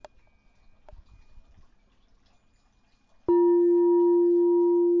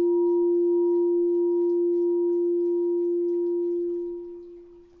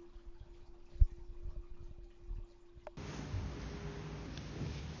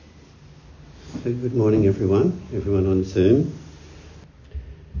So good morning everyone on Zoom.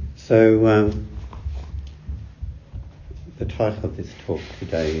 So the title of this talk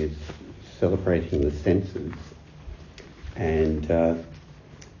today is Celebrating the Senses, and there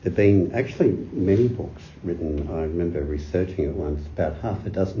have been actually many books written. I remember researching it once, about half a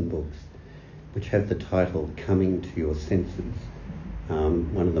dozen books which have the title Coming to Your Senses.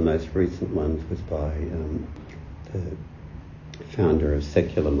 One of the most recent ones was by the founder of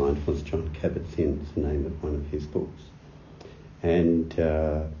Secular Mindfulness, Jon Kabat-Zinn, is the name of one of his books. And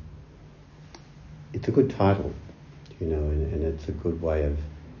it's a good title, and it's a good way of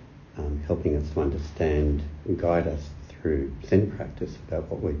helping us to understand and guide us through Zen practice about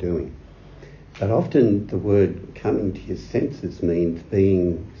what we're doing. But often the word coming to your senses means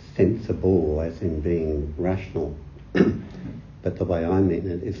being sensible, as in being rational. But the way I mean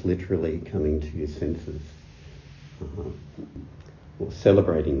it is literally coming to your senses. Or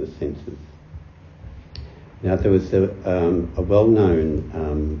celebrating the senses. Now there was a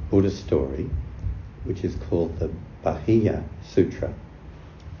well-known Buddhist story which is called the Bahiya Sutra,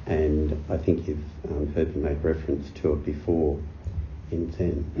 and I think you've heard me make reference to it before in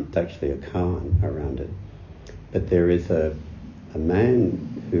Zen. It's actually a koan around it. But there is a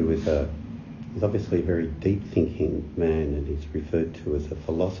man who is he's obviously a very deep-thinking man, and he's referred to as a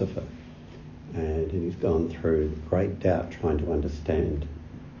philosopher. And he's gone through great doubt trying to understand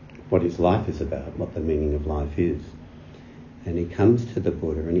what his life is about, what the meaning of life is. And he comes to the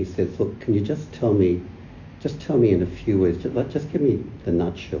Buddha and he says, look, can you just tell me in a few words, just give me the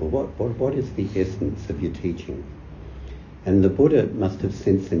nutshell, what is the essence of your teaching? And the Buddha must have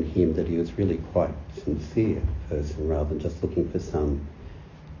sensed in him that he was really quite sincere person rather than just looking for some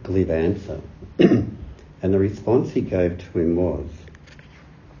glib answer. And the response he gave to him was,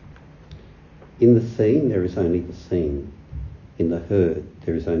 in the seen, there is only the seen. In the heard,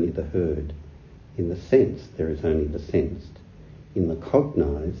 there is only the heard. In the sense, there is only the sensed. In the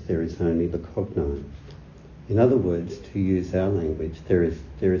cognized, there is only the cognized. In other words, to use our language, there is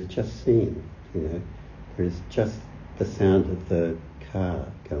just seeing. There is just the sound of the car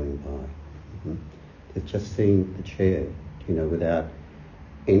going by. There's just seeing the chair, without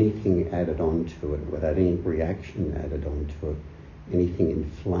anything added onto it, without any reaction added onto it, anything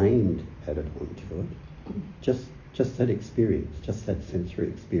inflamed added onto it, just that experience, just that sensory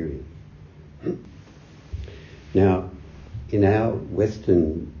experience. Now, in our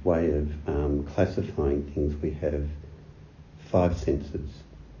Western way of classifying things, we have 5 senses.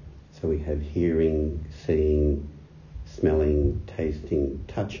 So we have hearing, seeing, smelling, tasting,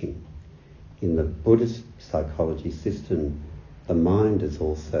 touching. In the Buddhist psychology system, the mind is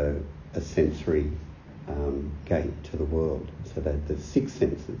also a sensory gate to the world. So that there's 6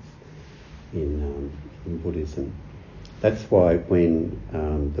 senses in Buddhism. That's why when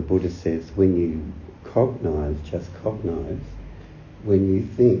the Buddha says, when you cognize, just cognize. When you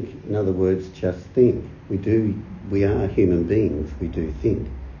think, in other words, just think. We are human beings, we do think,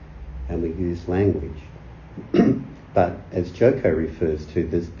 and we use language. But as Joko refers to,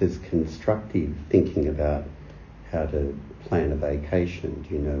 there's constructive thinking about how to plan a vacation,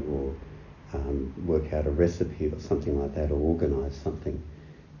 or work out a recipe or something like that, or organise something.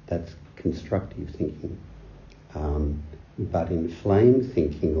 That's constructive thinking. But inflamed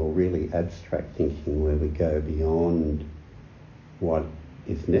thinking, or really abstract thinking, where we go beyond what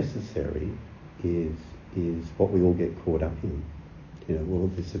is necessary, is what we all get caught up in. All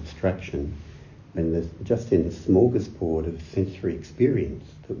of this abstraction, and there's just in the smorgasbord of sensory experience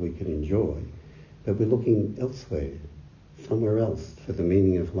that we can enjoy, but we're looking elsewhere, somewhere else, for the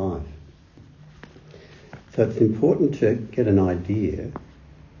meaning of life. So it's important to get an idea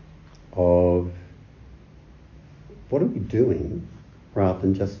of what are we doing rather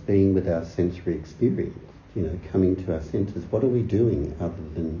than just being with our sensory experience, coming to our senses. What are we doing other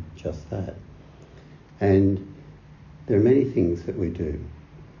than just that? And there are many things that we do.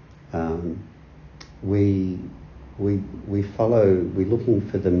 We're looking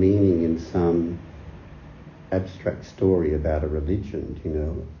for the meaning in some abstract story about a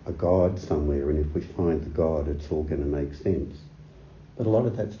religion, a God somewhere, and if we find the God, it's all going to make sense. But a lot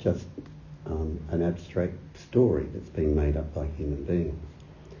of that's just an abstract story that's been made up by human beings.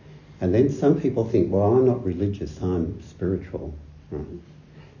 And then some people think, well, I'm not religious, I'm spiritual. Right?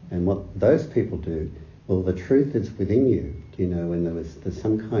 And what those people do, well, the truth is within you, and there's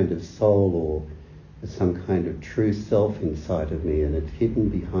some kind of soul, or there's some kind of true self inside of me, and it's hidden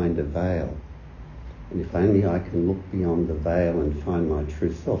behind a veil. And if only I can look beyond the veil and find my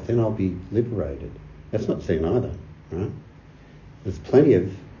true self, then I'll be liberated. That's not Zen either, right? There's plenty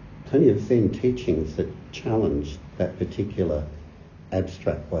of Zen teachings that challenge that particular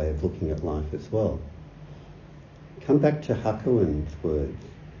abstract way of looking at life as well. Come back to Hakuin's words.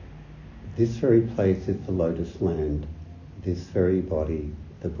 This very place is the lotus land, this very body,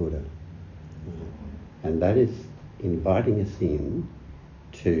 the Buddha. And that is inviting us in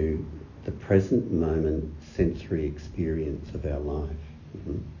to the present moment sensory experience of our life.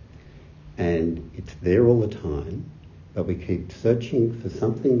 And it's there all the time, but we keep searching for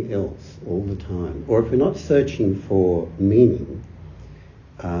something else all the time. Or if we're not searching for meaning,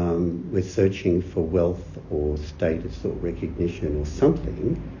 we're searching for wealth or status or recognition or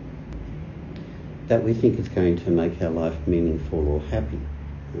something that we think is going to make our life meaningful or happy.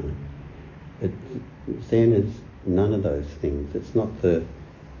 But Zen is none of those things. It's not the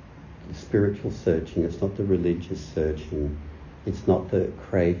spiritual searching, it's not the religious searching, it's not the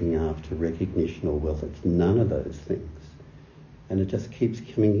craving after recognition or wealth, it's none of those things. And it just keeps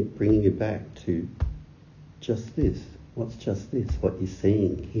bringing you back to just this. What's just this? What you're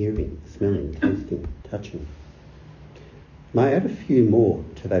seeing, hearing, smelling, tasting, touching. May I add a few more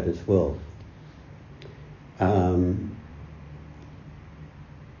to that as well?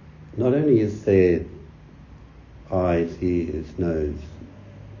 Not only is there eyes, ears, nose,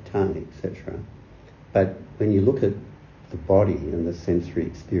 tongue, etc., but when you look at the body and the sensory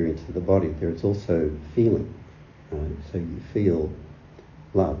experience of the body, there is also feeling. Right? So you feel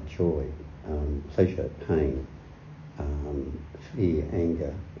love, joy, pleasure, pain, fear,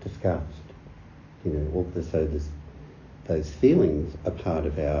 anger, disgust. So those feelings are part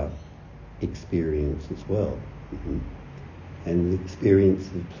of our experience as well. And the experience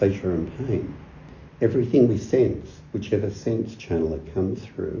of pleasure and pain. Everything we sense, whichever sense channel it comes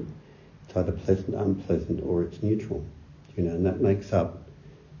through, it's either pleasant, unpleasant, or it's neutral. And that makes up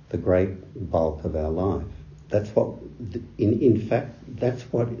the great bulk of our life. That's what, in fact, that's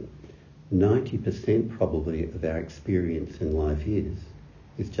what 90% probably of our experience in life is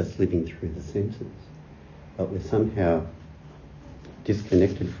just living through the senses. But we're somehow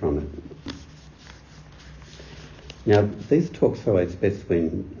disconnected from it. Now, these talks are always best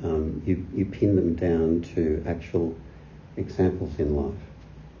when you pin them down to actual examples in life.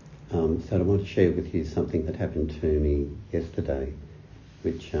 So I want to share with you something that happened to me yesterday,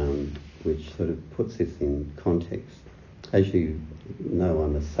 which sort of puts this in context. As you know,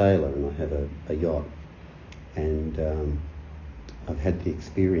 I'm a sailor and I have a yacht, and I've had the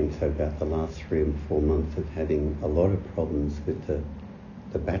experience over about the last 3 or 4 months of having a lot of problems with the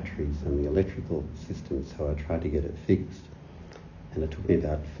batteries and the electrical system, so I tried to get it fixed. And it took me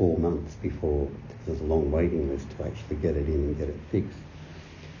about 4 months before, because there's a long waiting list to actually get it in and get it fixed.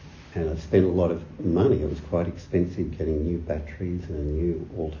 And I spent a lot of money. It was quite expensive getting new batteries and a new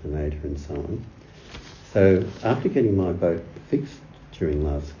alternator and so on. So after getting my boat fixed during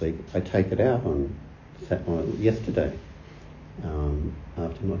last week, I take it out on yesterday,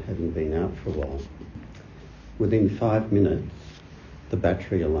 after not having been out for a while. Within 5 minutes, the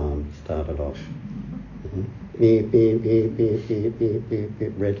battery alarm started off. Beep, beep, beep, beep, beep, beep, beep,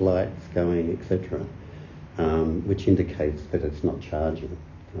 beep, red lights going, etc., which indicates that it's not charging.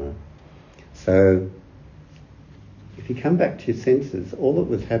 Right? So if you come back to your senses, all that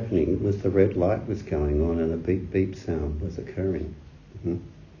was happening was the red light was going on and a beep beep sound was occurring.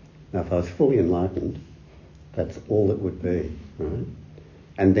 Now if I was fully enlightened, that's all it would be, right?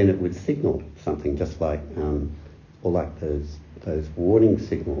 And then it would signal something, just like or like those warning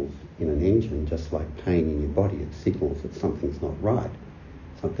signals in an engine, just like pain in your body. It signals that something's not right,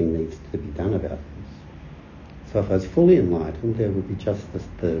 something needs to be done about this. So if I was fully enlightened, there would be just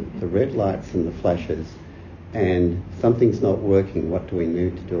the red lights and the flashes, and something's not working, what do we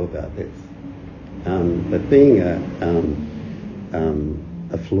need to do about this? But being a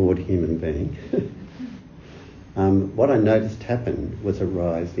flawed human being, what I noticed happened was a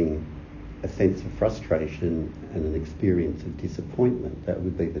sense of frustration and an experience of disappointment. That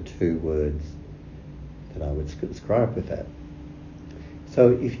would be the 2 words that I would describe with that.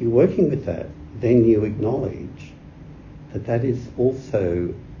 So if you're working with that, then you acknowledge that that is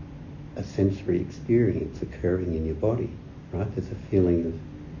also a sensory experience occurring in your body, right? There's a feeling of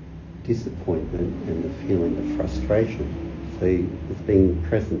disappointment and the feeling of frustration. So it's being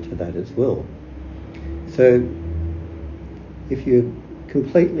present to that as well. So if you're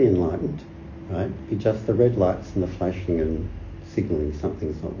completely enlightened, right, you're just the red lights and the flashing and signalling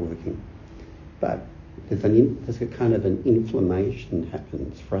something's not working. But there's a kind of an inflammation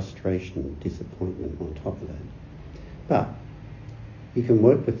happens, frustration, disappointment on top of that. But you can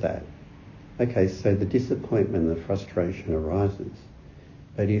work with that. Okay, so the disappointment and the frustration arises.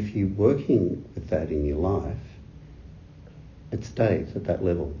 But if you're working with that in your life, it stays at that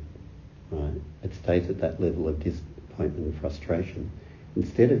level, right? It stays at that level of disappointment and frustration.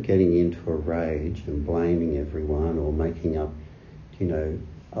 instead of getting into a rage and blaming everyone or making up,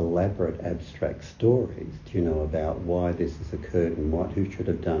 elaborate abstract stories, about why this has occurred and who should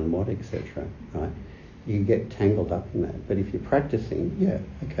have done what, etc., right? You get tangled up in that. But if you're practicing,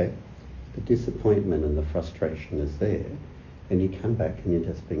 the disappointment and the frustration is there, and you come back and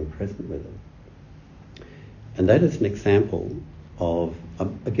you're just being present with it. And that is an example of,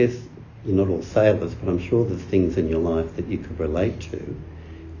 I guess you're not all sailors, but I'm sure there's things in your life that you could relate to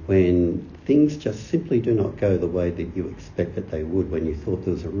when things just simply do not go the way that you expected they would, when you thought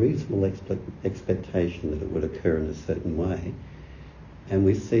there was a reasonable expectation that it would occur in a certain way, and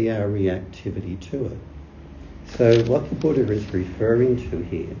we see our reactivity to it. So what the Buddha is referring to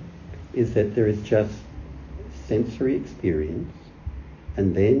here is that there is just sensory experience,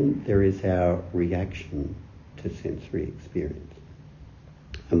 and then there is our reaction to sensory experience.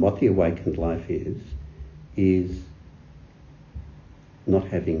 And what the awakened life is not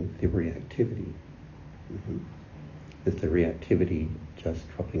having the reactivity. Is the reactivity just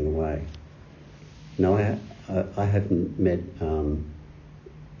dropping away? Now, I haven't met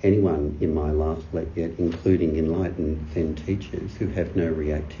anyone in my life yet, including enlightened Zen teachers, who have no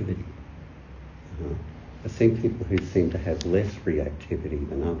reactivity. I've seen people who seem to have less reactivity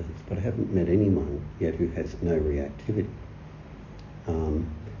than others, but I haven't met anyone yet who has no reactivity.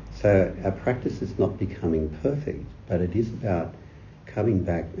 So our practice is not becoming perfect, but it is about coming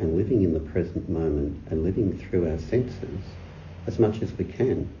back and living in the present moment and living through our senses as much as we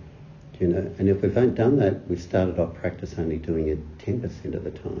can. And if we've done that, we started our practice only doing it 10% of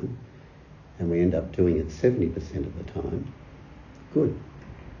the time, and we end up doing it 70% of the time, good.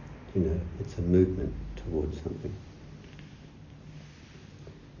 It's a movement towards something.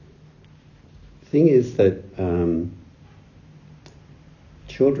 The thing is that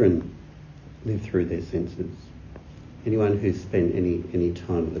children live through their senses. Anyone who's spent any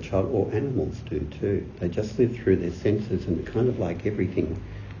time with a child, or animals do too, they just live through their senses, and kind of like everything.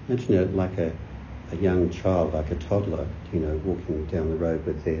 Imagine it like a young child, like a toddler, walking down the road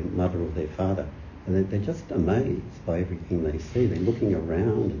with their mother or their father, and they're just amazed by everything they see. They're looking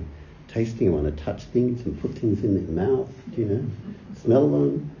around and tasting, want to touch things and put things in their mouth, smell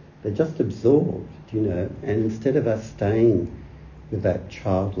them. They're just absorbed, and instead of us staying with that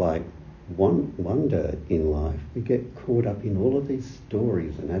childlike wonder in life, we get caught up in all of these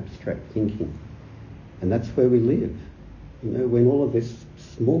stories and abstract thinking, and that's where we live. When all of this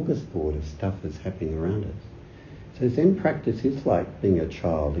smorgasbord of stuff is happening around us. So Zen practice is like being a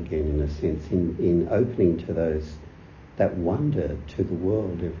child again, in a sense, in opening to that wonder to the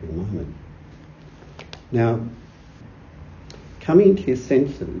world every moment. Now, coming to your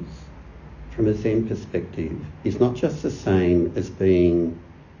senses from a Zen perspective is not just the same as being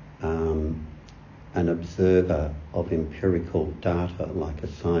an observer of empirical data like a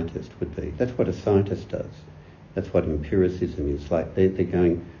scientist would be. That's what a scientist does. That's what empiricism is. Like they're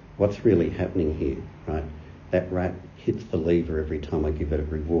going, what's really happening here, right? That rat hits the lever every time I give it a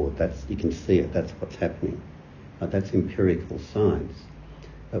reward. You can see it, that's what's happening. That's empirical science.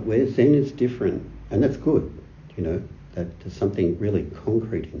 But where Zen is different, and that's good, that there's something really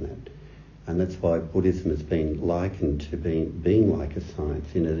concrete in that. And that's why Buddhism has been likened to being like a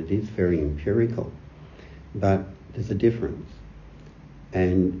science, in that it is very empirical. But there's a difference.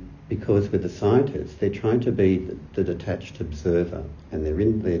 And because with the scientists, they're trying to be the detached observer, and they're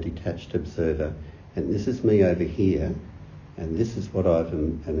in their detached observer, and this is me over here, and this is what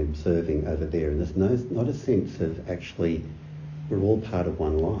I'm observing over there. And there's not a sense of actually, we're all part of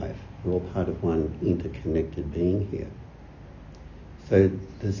one life. We're all part of one interconnected being here. So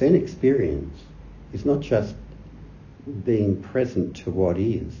the Zen experience is not just being present to what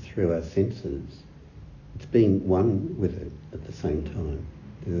is through our senses, it's being one with it at the same time.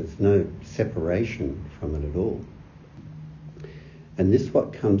 There's no separation from it at all. And this is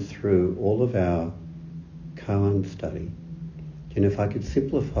what comes through all of our koan study. If I could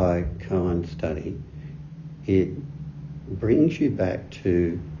simplify koan study, it brings you back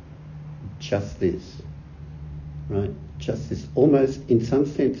to just this, right? Just this. Almost, in some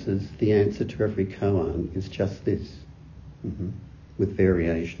senses, the answer to every koan is just this, with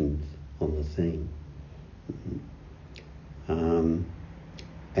variations on the theme.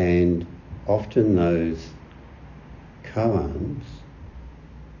 And often those koans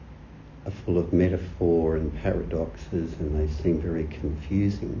are full of metaphor and paradoxes, and they seem very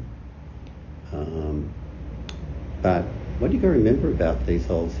confusing. But what you got to remember about these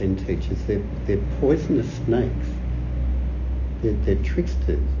old Zen teachers, they're poisonous snakes. They're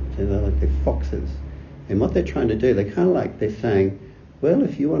tricksters. They're foxes. And what they're trying to do, they're saying, Well,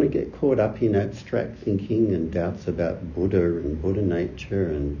 if you want to get caught up in abstract thinking and doubts about Buddha and Buddha nature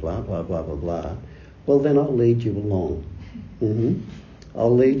and blah, blah, blah, blah, blah, well, then I'll lead you along.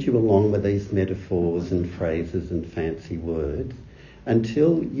 I'll lead you along with these metaphors and phrases and fancy words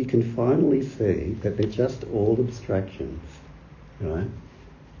until you can finally see that they're just all abstractions, right?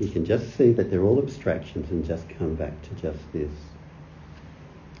 You can just see that they're all abstractions and just come back to just this.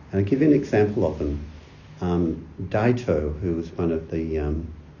 And I'll give you an example of them. Daito, who was one of the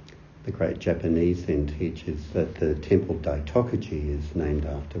great Japanese Zen teachers that the temple Daitokuji is named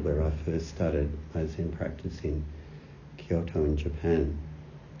after, where I first started my Zen practice in Kyoto in Japan.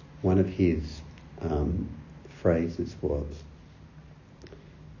 One of his phrases was,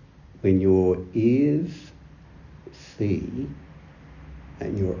 when your ears see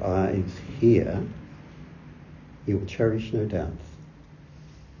and your eyes hear, you will cherish no doubts.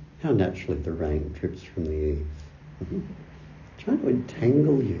 How naturally the rain drips from the eaves. Trying to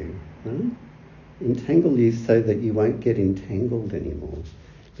entangle you, right? Entangle you so that you won't get entangled anymore.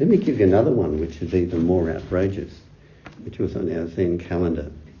 Let me give you another one which is even more outrageous, which was on our Zen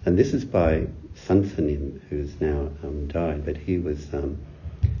calendar. And this is by Sun Sanim, who's now died, but he was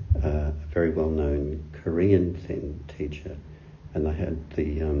a very well-known Korean Zen teacher. And I had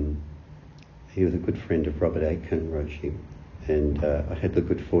he was a good friend of Robert Aitken Roshi. And I had the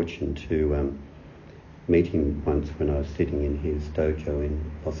good fortune to meet him once when I was sitting in his dojo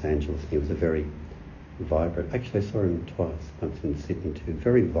in Los Angeles. He was a very vibrant, actually I saw him twice, once in Sydney too,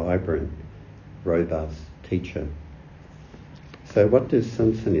 very vibrant, robust teacher. So what does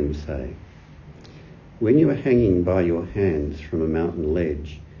Sun Sanim say? When you are hanging by your hands from a mountain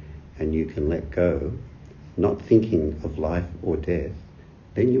ledge and you can let go, not thinking of life or death,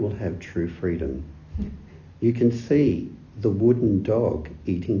 then you will have true freedom. You can see the wooden dog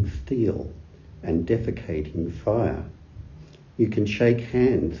eating steel and defecating fire. You can shake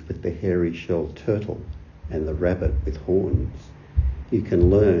hands with the hairy-shelled turtle and the rabbit with horns. You can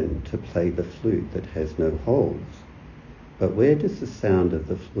learn to play the flute that has no holes. But where does the sound of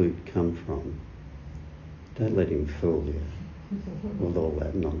the flute come from? Don't let him fool you with all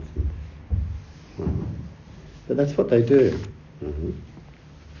that nonsense. But that's what they do.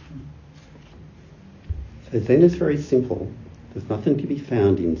 So Zen is very simple. There's nothing to be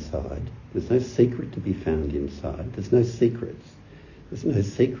found inside. There's no secret to be found inside. There's no secrets. There's no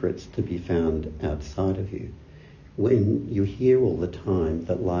secrets to be found outside of you. When you hear all the time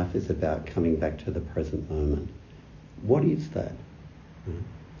that life is about coming back to the present moment, what is that?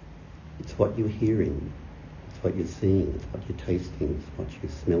 It's what you're hearing. It's what you're seeing. It's what you're tasting. It's what you're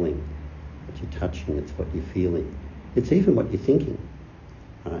smelling. What you're touching. It's what you're feeling. It's even what you're thinking,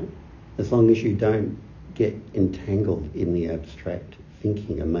 right? As long as you don't get entangled in the abstract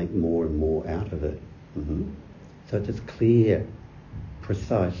thinking and make more and more out of it. So it's just clear,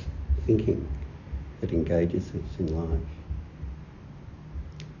 precise thinking that engages us in life.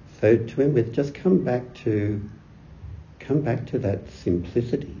 So to end with, just come back to that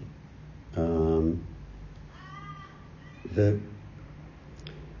simplicity. Do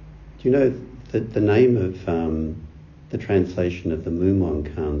you know the name of the translation of the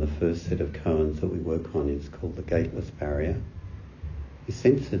Mumon koan, the first set of koans that we work on, is called the Gateless Barrier. He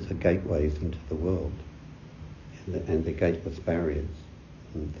senses the gateways into the world and the gateless barriers.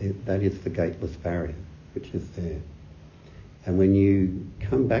 And that is the gateless barrier, which is there. And when you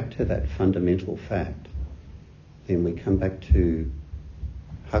come back to that fundamental fact, then we come back to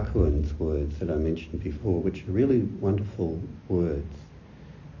Hakuin's words that I mentioned before, which are really wonderful words.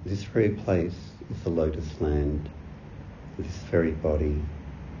 This very place is the lotus land, this very body,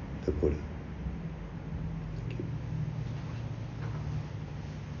 the Buddha.